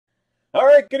All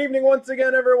right, good evening once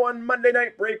again, everyone. Monday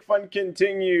night break fun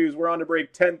continues. We're on to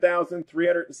break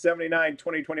 10,379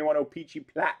 2021 OPC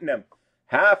Platinum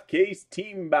half case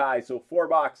team buy. So 4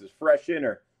 boxes, fresh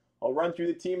inner. I'll run through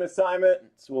the team assignment.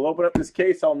 So we'll open up this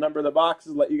case. I'll number the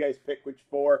boxes, let you guys pick which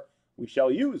 4 we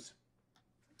shall use.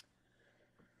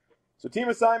 So team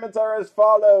assignments are as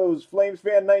follows. Flames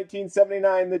fan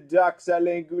 1979, the Ducks,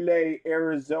 Alain Goulet,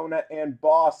 Arizona and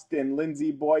Boston.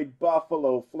 Lindsey Boyd,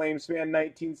 Buffalo. Flames fan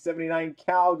 1979,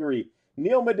 Calgary.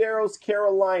 Neil Medeiros,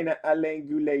 Carolina, Alain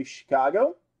Goulet,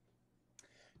 Chicago.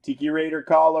 Tiki Raider,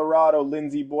 Colorado.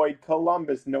 Lindsey Boyd,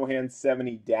 Columbus, No Hands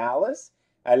 70, Dallas.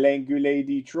 Alain Goulet,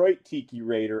 Detroit. Tiki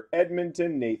Raider,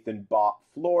 Edmonton. Nathan Bott,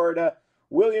 Florida.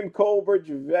 William Colbridge,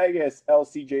 Vegas.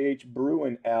 LCJH,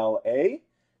 Bruin, LA.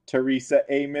 Teresa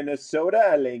A, Minnesota.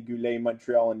 Alain Goulet,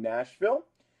 Montreal and Nashville.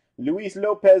 Luis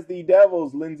Lopez, the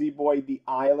Devils. Lindsey Boyd, the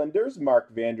Islanders.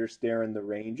 Mark Vandersteren, the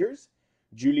Rangers.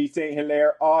 Julie St.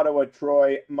 Hilaire, Ottawa.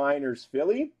 Troy Miners,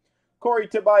 Philly. Corey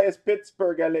Tobias,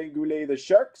 Pittsburgh. Alain Goulet, the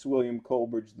Sharks. William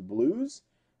Colbridge, the Blues.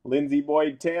 Lindsey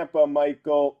Boyd, Tampa.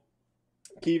 Michael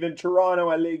Keevan,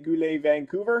 Toronto. Alain Goulet,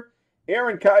 Vancouver.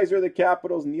 Aaron Kaiser, the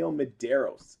Capitals. Neil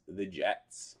Medeiros, the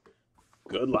Jets.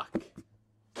 Good luck.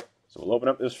 So we'll open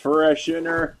up this fresh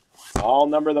inner. I'll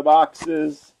number the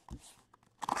boxes.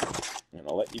 And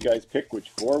I'll let you guys pick which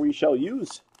 4 we shall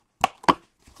use.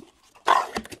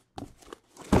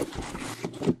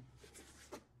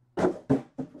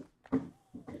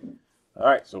 All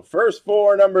right, so first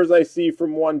 4 numbers I see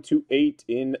from 1 to 8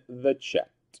 in the chat.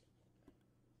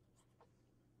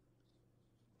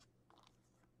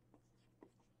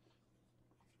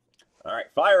 All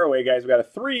right, fire away, guys. We got a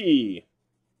 3.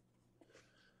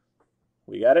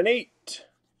 We got an 8.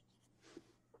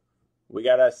 We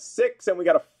got a 6, and we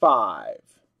got a 5.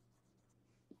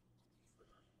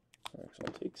 Actually,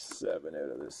 I'll take 7 out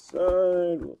of this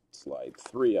side. We'll slide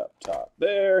 3 up top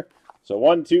there. So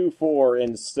 1, 2, 4,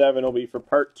 and 7 will be for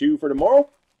part 2 for tomorrow.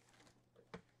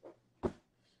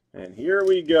 And here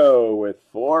we go with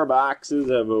 4 boxes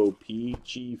of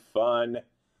OPC fun.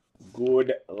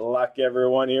 Good luck,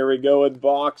 everyone. Here we go with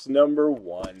box number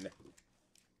 1.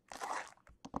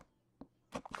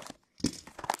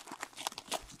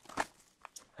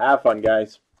 Have fun,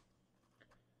 guys.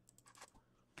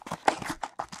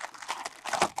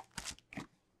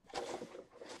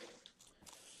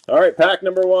 All right, pack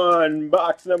number 1,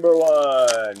 box number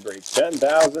 1, break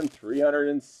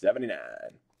 10,379.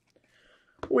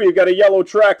 We've got a yellow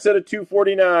track set of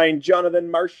 249,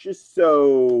 Jonathan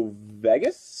Marchessault,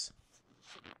 Vegas.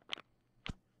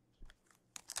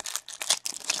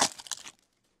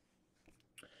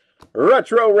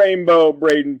 Retro Rainbow,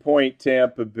 Braden Point,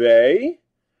 Tampa Bay.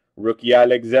 Rookie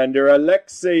Alexander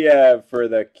Alexeyev for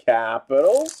the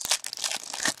Capitals.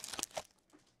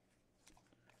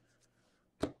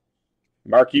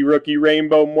 Marquee Rookie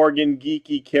Rainbow, Morgan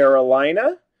Geekie,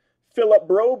 Carolina. Philip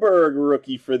Broberg,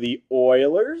 rookie for the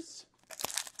Oilers.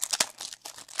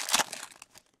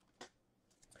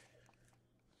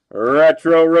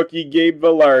 Retro Rookie Gabe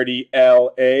Vilardi,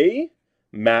 LA.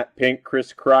 Matte Pink,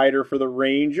 Chris Kreider for the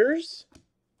Rangers.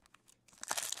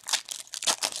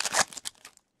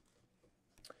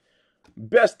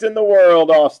 Best in the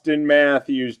World, Austin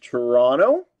Matthews,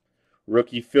 Toronto.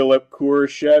 Rookie Philip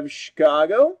Kurashev,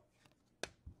 Chicago.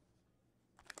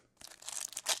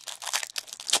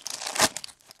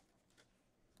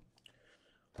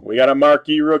 We got a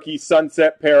marquee rookie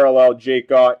Sunset Parallel, Jake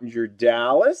Ottinger,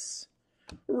 Dallas.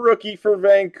 Rookie for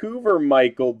Vancouver,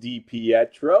 Michael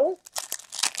DiPietro.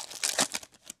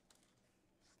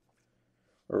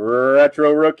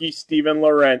 Retro rookie Steven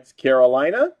Lorentz,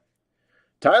 Carolina.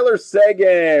 Tyler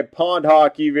Seguin, Pond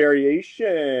Hockey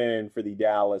Variation for the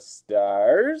Dallas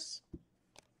Stars.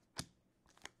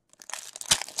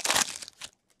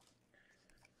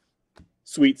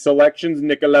 Sweet Selections,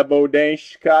 Nicolas Baudin,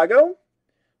 Chicago.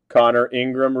 Connor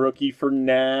Ingram, rookie for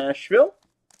Nashville.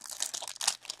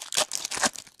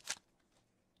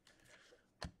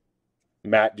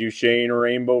 Matt Duchene,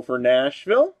 Rainbow for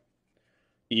Nashville.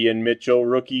 Ian Mitchell,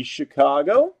 rookie,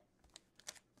 Chicago.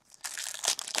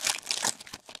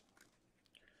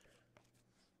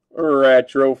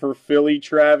 Retro for Philly,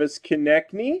 Travis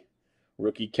Konechny.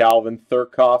 Rookie Calvin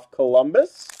Thurkoff,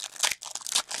 Columbus.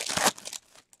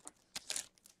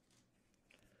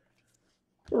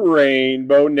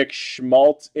 Rainbow, Nick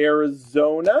Schmaltz,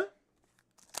 Arizona.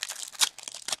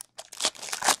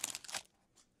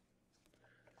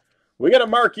 We got a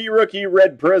marquee rookie,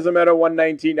 Red Prism at a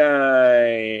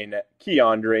 199.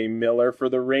 Keandre Miller for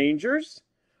the Rangers.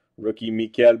 Rookie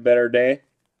Mikel Berde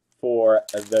for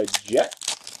the Jets.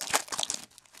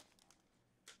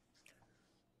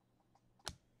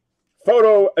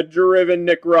 Photo-driven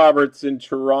Nick Robertson,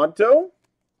 Toronto.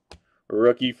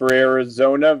 Rookie for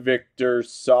Arizona, Victor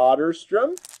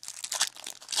Soderstrom.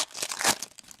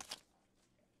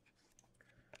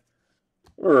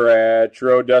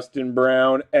 Retro Dustin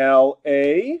Brown,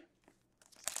 LA.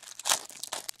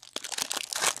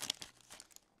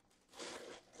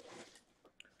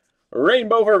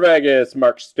 Rainbow for Vegas,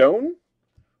 Mark Stone.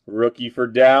 Rookie for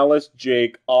Dallas,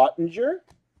 Jake Ottinger.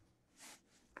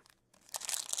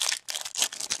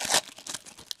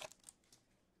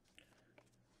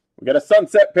 We got a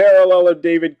sunset parallel of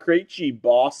David Krejci,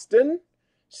 Boston.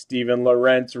 Steven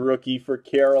Lorentz, rookie for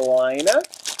Carolina.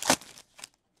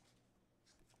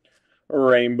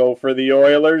 Rainbow for the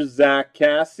Oilers, Zach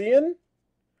Kassian.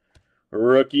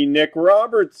 Rookie Nick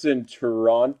Robertson,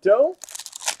 Toronto.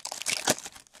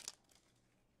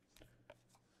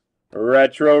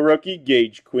 Retro rookie,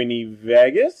 Gage Quinney,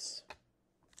 Vegas.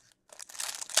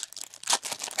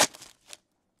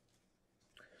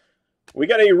 We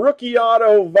got a rookie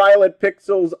auto Violet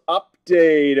Pixels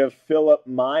update of Philip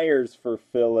Myers for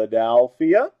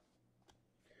Philadelphia.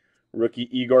 Rookie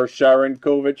Igor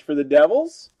Sharankovich for the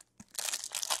Devils.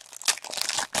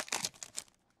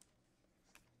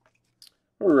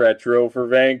 Retro for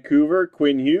Vancouver,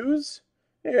 Quinn Hughes.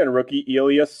 And rookie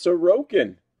Ilya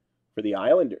Sorokin for the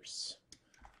Islanders.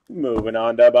 Moving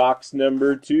on to box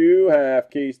number 2. Half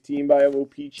case team by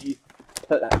OPC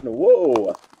Platinum.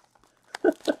 Whoa!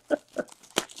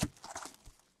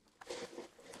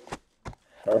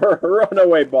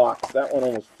 Runaway box. That one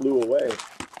almost flew away.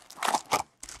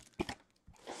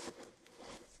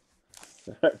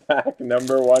 Pack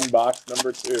number 1, box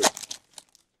number 2.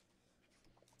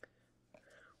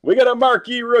 We got a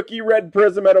marquee rookie red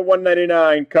prism at a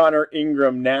 199. Connor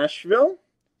Ingram, Nashville.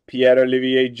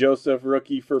 Pierre-Olivier Joseph,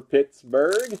 rookie for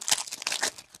Pittsburgh.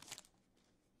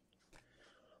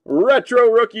 Retro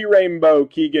rookie rainbow,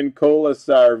 Keegan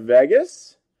Colasar,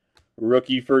 Vegas.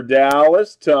 Rookie for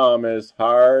Dallas, Thomas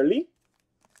Harley.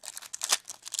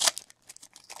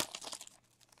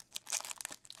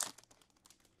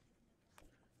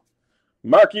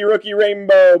 Marquee rookie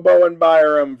rainbow, Bowen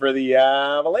Byram for the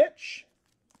Avalanche.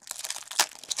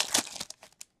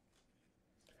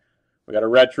 We got a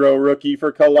retro rookie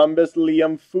for Columbus,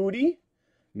 Liam Foudy.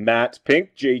 Matt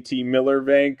Pink, JT Miller,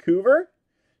 Vancouver.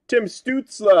 Tim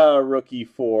Stützle, rookie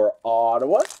for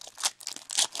Ottawa.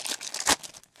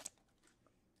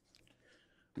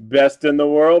 Best in the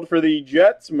world for the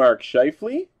Jets, Mark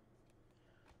Scheifele.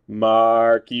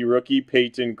 Marquee rookie,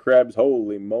 Peyton Krebs.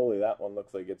 Holy moly, that one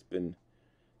looks like it's been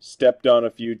stepped on a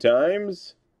few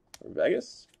times for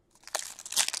Vegas.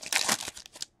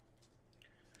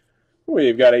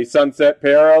 We've got a sunset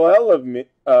parallel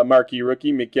of marquee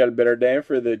rookie Mikel Berdin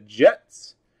for the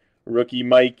Jets. Rookie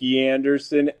Mikey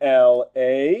Anderson,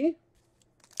 LA.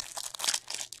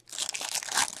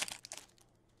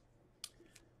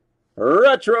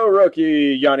 Retro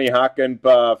rookie Yanni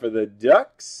Hakanpää for the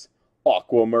Ducks.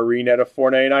 Aquamarine at a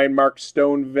 499 Mark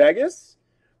Stone, Vegas.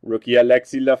 Rookie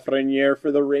Alexis Lafreniere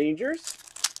for the Rangers.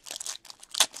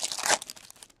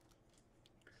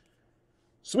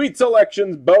 Sweet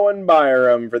Selections, Bowen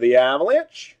Byram for the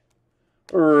Avalanche.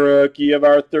 Rookie of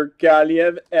Arthur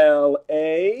Kaliev,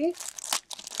 LA.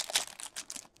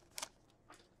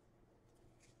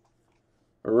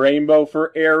 Rainbow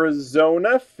for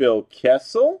Arizona, Phil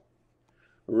Kessel.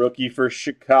 Rookie for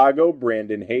Chicago,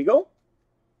 Brandon Hagel.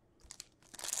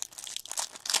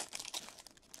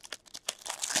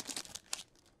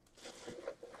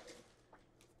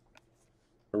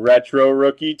 Retro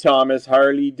rookie, Thomas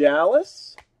Harley,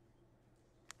 Dallas.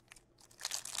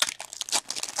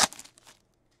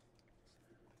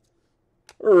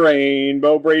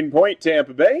 Rainbow Braden Point,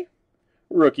 Tampa Bay.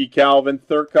 Rookie Calvin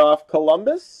Thurkoff,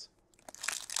 Columbus.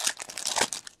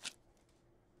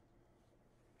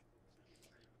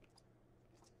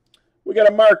 We got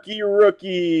a marquee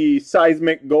rookie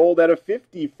seismic gold at a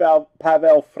 50,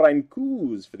 Pavel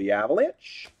Francouz for the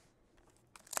Avalanche.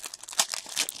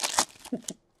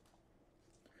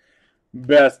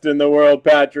 Best in the world,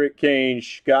 Patrick Kane,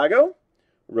 Chicago.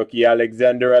 Rookie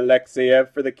Alexander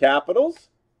Alexeyev for the Capitals.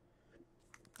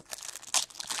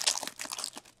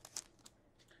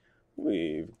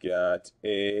 We've got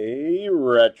a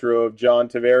retro of John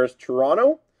Tavares,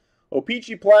 Toronto.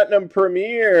 OPC Platinum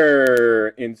Premier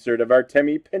insert of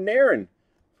Artemi Panarin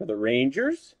for the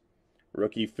Rangers.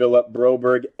 Rookie Philip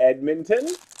Broberg, Edmonton.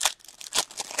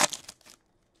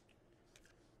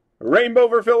 Rainbow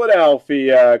for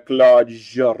Philadelphia, Claude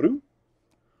Giroux.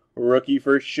 Rookie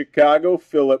for Chicago,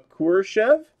 Philip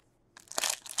Kurashev.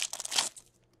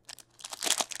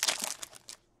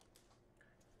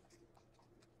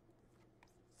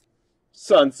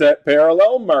 Sunset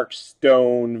Parallel, Mark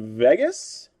Stone,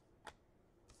 Vegas.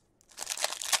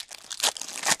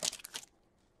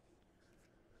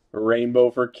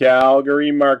 Rainbow for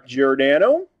Calgary, Mark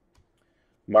Giordano.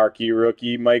 Marquee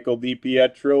rookie, Michael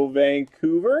DiPietro,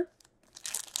 Vancouver.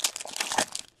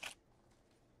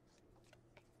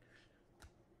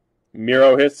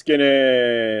 Miro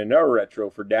Heiskanen, a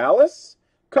retro for Dallas.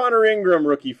 Connor Ingram,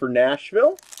 rookie for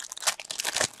Nashville.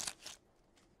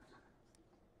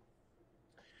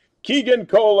 Keegan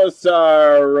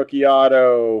Colasar, rookie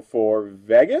auto for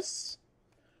Vegas.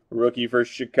 Rookie for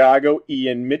Chicago,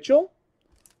 Ian Mitchell.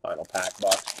 Final pack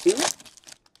box 2.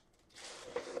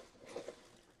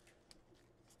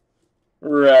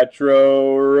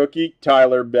 Retro rookie,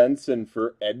 Tyler Benson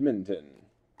for Edmonton.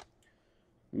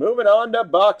 Moving on to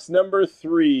box number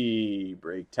 3.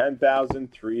 Break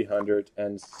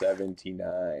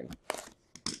 10,379.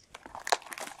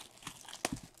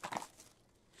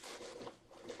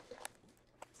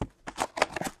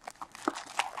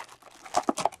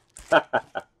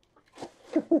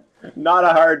 Not a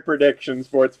hard prediction,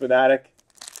 Sports Fanatic.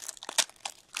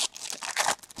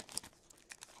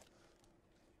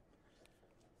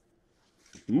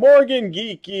 Morgan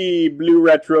Geekie, Blue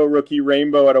Retro Rookie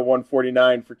Rainbow at a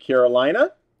 149 for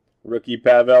Carolina. Rookie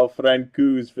Pavel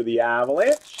Francouz for the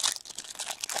Avalanche.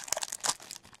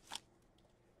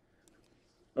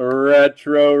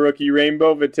 Retro Rookie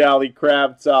Rainbow, Vitaly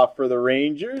Kravtsov for the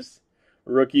Rangers.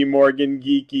 Rookie Morgan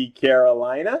Geekie,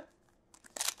 Carolina.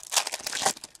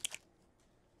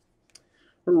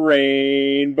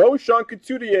 Rainbow, Sean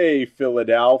Couturier,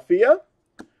 Philadelphia.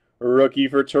 Rookie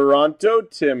for Toronto,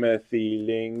 Timothy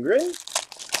Lindgren.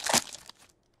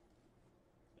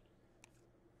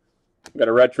 Got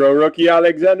a retro rookie,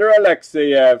 Alexander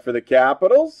Alexeyev for the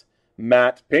Capitals.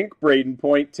 Matt Pink, Braden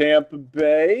Point, Tampa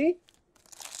Bay.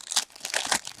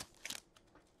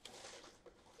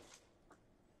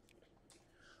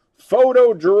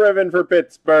 Photo driven for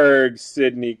Pittsburgh,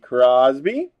 Sidney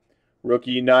Crosby.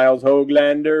 Rookie Niles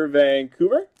Höglander,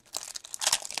 Vancouver.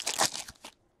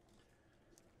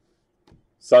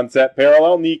 Sunset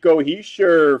Parallel, Nico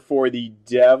Hischier for the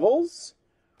Devils.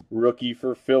 Rookie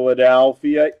for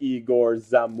Philadelphia, Igor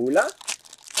Zamula.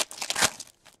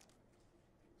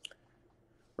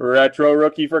 Retro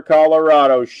rookie for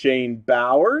Colorado, Shane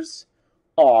Bowers.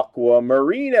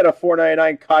 Aquamarine at a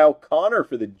 499, Kyle Connor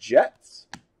for the Jets.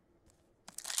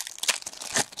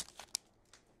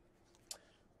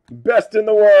 Best in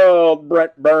the world,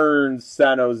 Brent Burns,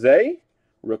 San Jose.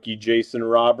 Rookie Jason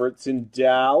Robertson,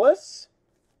 Dallas.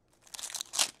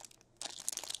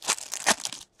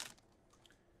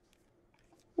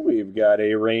 We've got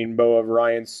a rainbow of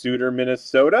Ryan Suter,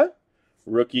 Minnesota.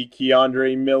 Rookie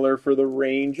Keandre Miller for the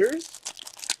Rangers.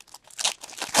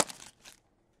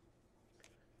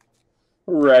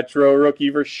 Retro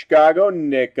rookie for Chicago,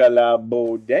 Nicolas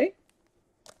Baudin.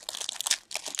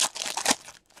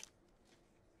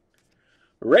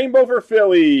 Rainbow for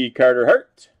Philly, Carter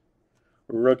Hart.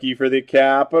 Rookie for the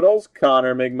Capitals,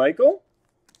 Connor McMichael.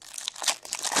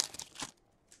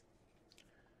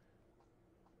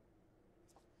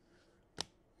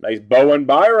 Nice Bowen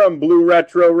Byram, Blue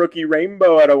Retro Rookie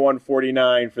Rainbow at a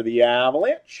 149 for the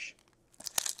Avalanche.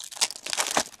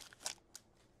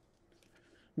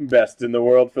 Best in the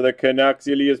world for the Canucks,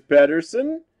 Elias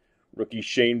Pettersson. Rookie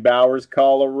Shane Bowers,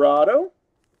 Colorado.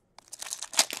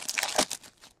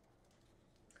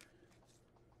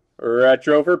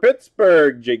 Retro for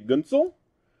Pittsburgh, Jake Guentzel.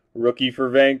 Rookie for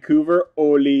Vancouver,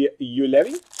 Olli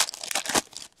Juolevi.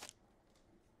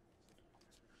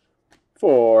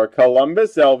 For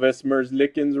Columbus, Elvis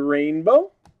Merzlikins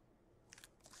Rainbow.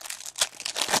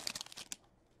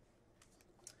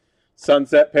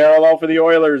 Sunset Parallel for the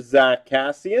Oilers, Zach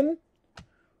Kassian.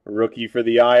 Rookie for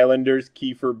the Islanders,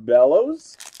 Kiefer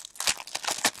Bellows.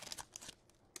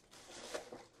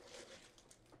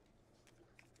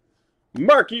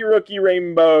 Marquee Rookie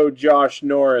Rainbow, Josh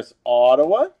Norris,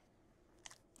 Ottawa.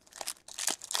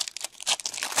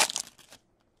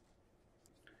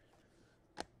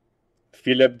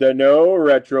 Philip Deneau,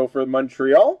 retro for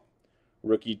Montreal.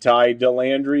 Rookie Ty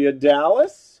Dellandrea,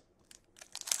 Dallas.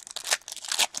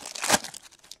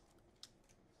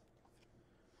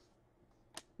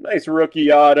 Nice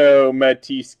rookie auto,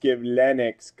 Matisse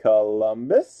Kivlenieks,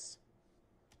 Columbus.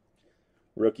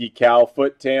 Rookie Cal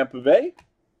Foot, Tampa Bay.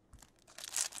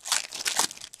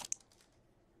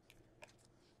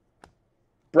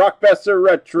 Brock Besser,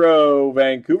 retro,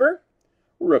 Vancouver.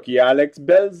 Rookie Alex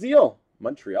Belzile,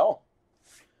 Montreal.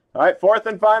 All right, fourth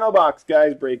and final box,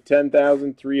 guys. Break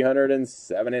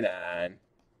 10,379.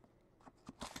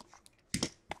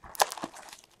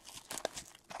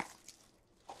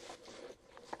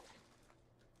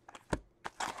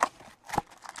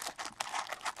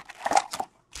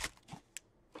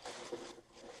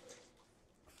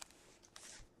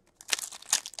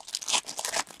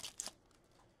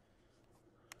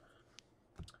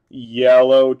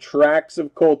 Yellow Tracks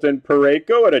of Colton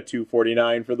Parayko at a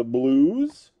 249 for the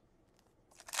Blues.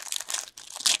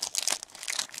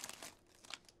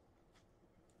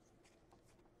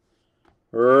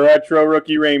 Retro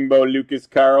Rookie Rainbow, Lucas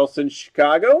Carlson,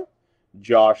 Chicago.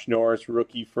 Josh Norris,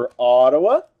 rookie for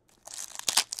Ottawa.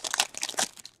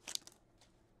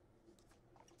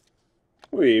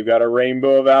 We've got a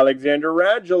Rainbow of Alexander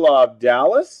Radulov,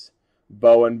 Dallas.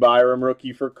 Bowen Byram,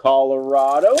 rookie for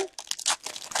Colorado.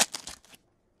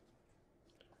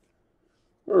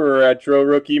 Retro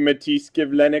Rookie Matisse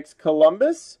Kivlenix,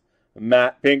 Columbus.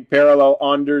 Matte Pink Parallel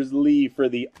Anders Lee for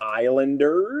the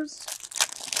Islanders.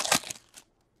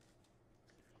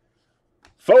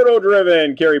 Photo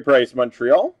Driven, Carey Price,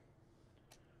 Montreal.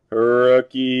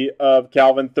 Rookie of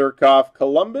Calvin Thurkoff,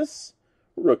 Columbus.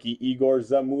 Rookie Igor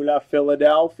Zamula,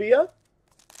 Philadelphia.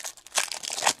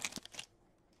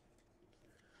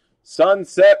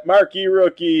 Sunset Marquee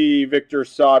Rookie, Victor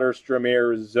Soderstrom,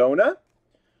 Arizona.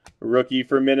 Rookie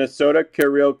for Minnesota,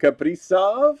 Kirill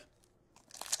Kaprizov.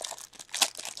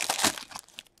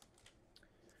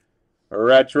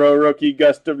 Retro Rookie,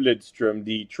 Gustav Lidstrom,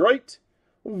 Detroit.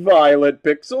 Violet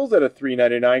Pixels at a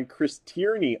 399, Chris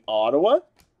Tierney, Ottawa.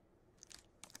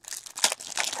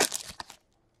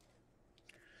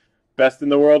 Best in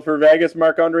the world for Vegas,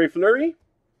 Marc-Andre Fleury.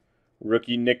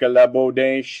 Rookie Nicolas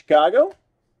Baudin, Chicago.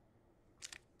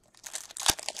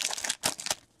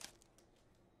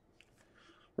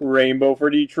 Rainbow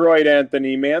for Detroit,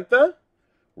 Anthony Mantha.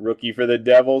 Rookie for the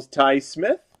Devils, Ty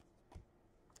Smith.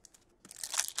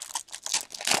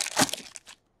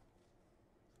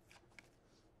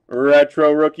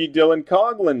 Retro Rookie Dylan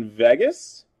Coughlin,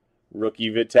 Vegas.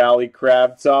 Rookie Vitaly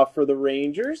Kravtsov for the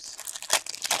Rangers.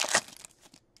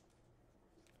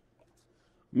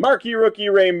 Marquee Rookie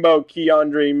Rainbow,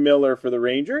 Keandre Miller for the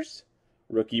Rangers.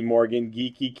 Rookie Morgan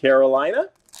Geekie, Carolina.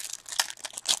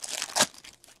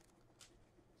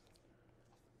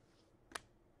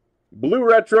 Blue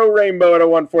Retro Rainbow at a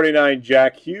 149,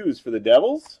 Jack Hughes for the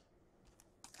Devils.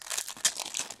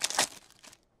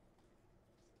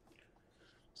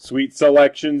 Sweet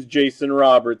Selections, Jason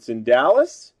Roberts in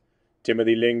Dallas.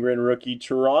 Timothy Lindgren, rookie,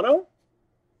 Toronto.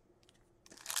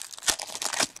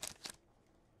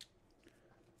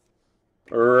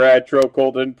 Retro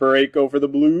Colton Parayko for the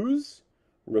Blues.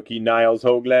 Rookie Niles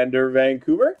Höglander,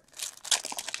 Vancouver.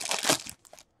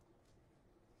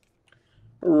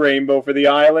 Rainbow for the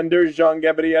Islanders,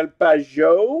 Jean-Gabriel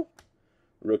Pageau.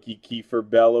 Rookie Kiefer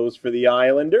Bellows for the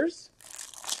Islanders.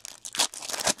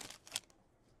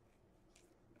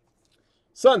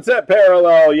 Sunset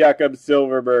Parallel, Jakob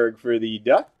Silverberg for the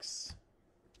Ducks.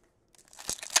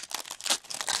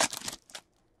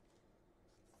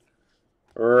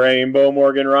 Rainbow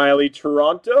Morgan Riley,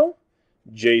 Toronto.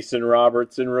 Jason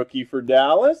Robertson, rookie for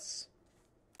Dallas.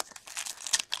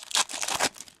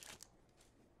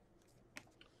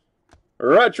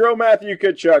 Retro Matthew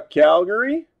Tkachuk,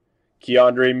 Calgary.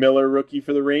 Keandre Miller, rookie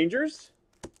for the Rangers.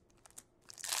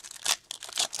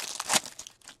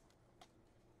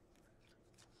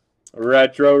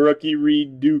 Retro Rookie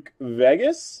Reed Duke,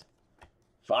 Vegas.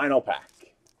 Final pack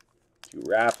to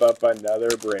wrap up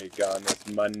another break on this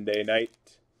Monday night.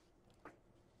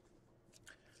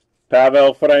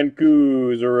 Pavel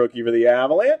Francouz, a rookie for the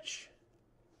Avalanche.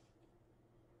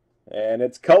 And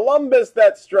it's Columbus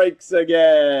that strikes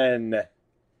again.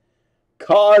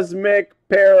 Cosmic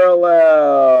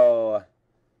Parallel.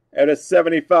 At a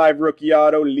 75 rookie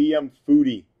auto, Liam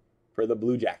Foudy for the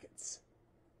Blue Jackets.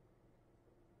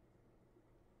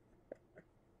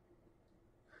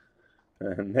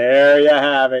 And there you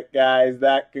have it, guys.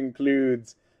 That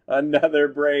concludes another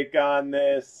break on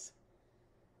this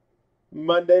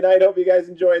Monday night. Hope you guys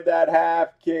enjoyed that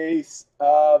half case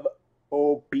of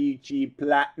OPC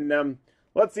Platinum.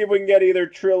 Let's see if we can get either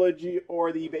Trilogy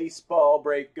or the baseball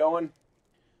break going.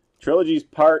 Trilogy's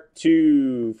part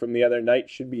 2 from the other night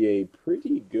should be a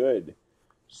pretty good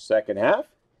second half.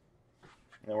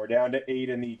 And we're down to 8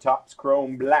 in the Topps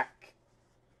Chrome Black.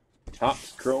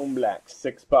 Topps Chrome Black,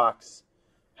 6-box.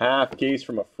 Half case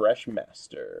from a fresh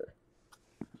master.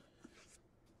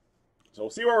 So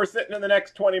we'll see where we're sitting in the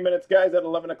next 20 minutes, guys, at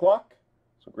 11 o'clock.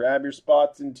 So grab your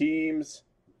spots and teams.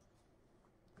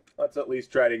 Let's at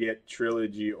least try to get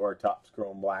Trilogy or Topps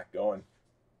Chrome Black going.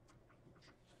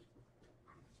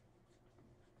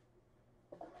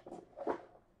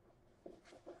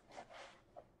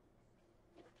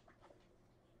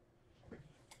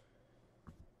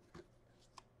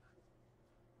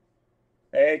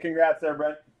 Hey, congrats there,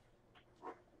 Brent.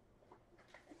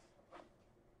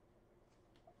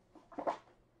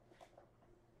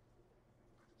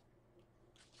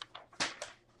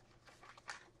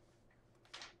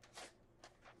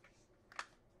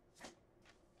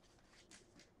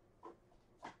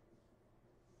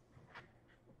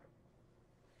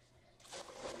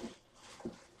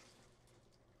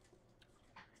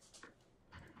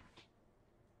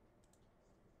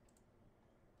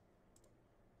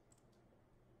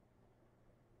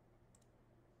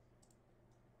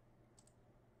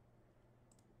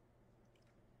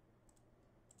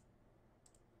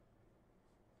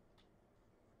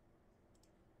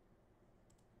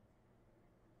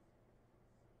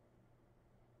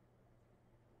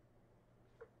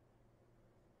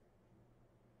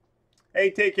 Hey,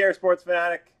 take care, sports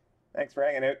fanatic. Thanks for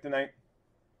hanging out tonight.